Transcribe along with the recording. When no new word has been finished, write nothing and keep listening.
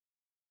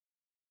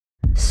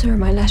Sir,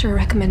 my letter of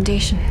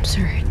recommendation,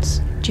 sir,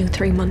 it's due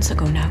 3 months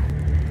ago now.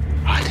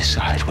 I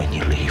decide when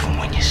you leave and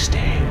when you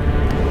stay.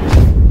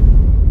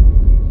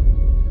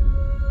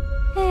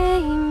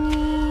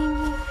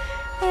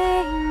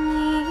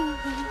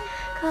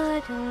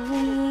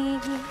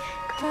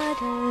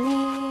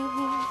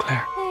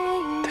 Claire,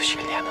 de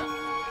chez Liana.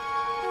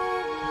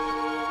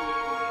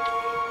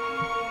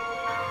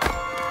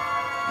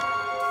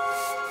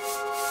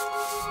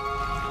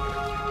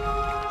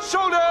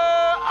 Shoulder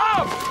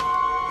up!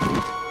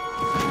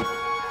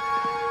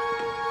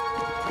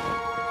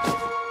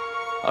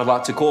 I'd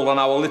like to call on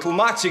our little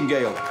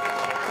Nightingale.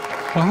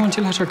 Why won't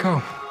you let her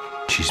go?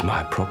 She's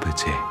my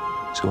property,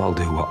 so I'll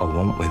do what I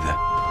want with her.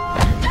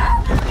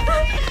 I'll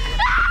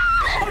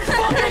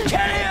fucking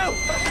kill you!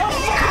 I'll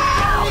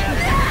fucking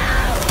kill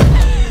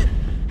you!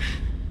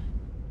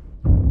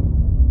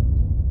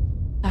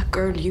 That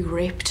girl you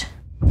raped,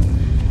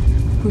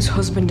 whose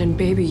husband and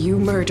baby you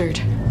murdered,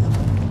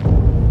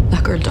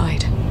 that girl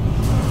died.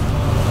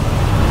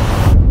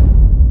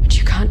 But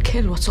you can't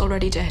kill what's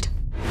already dead.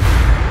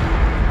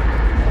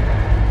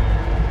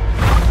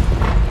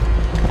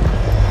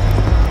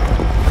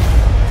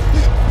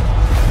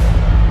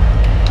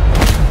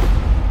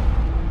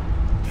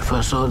 If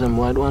I saw them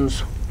white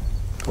ones,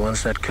 the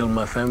ones that killed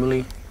my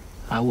family,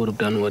 I would have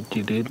done what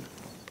you did.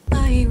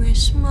 I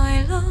wish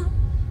my love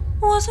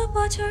was a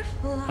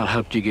butterfly. I'll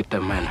help you get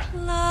that man.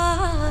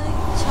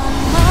 Light on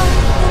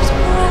my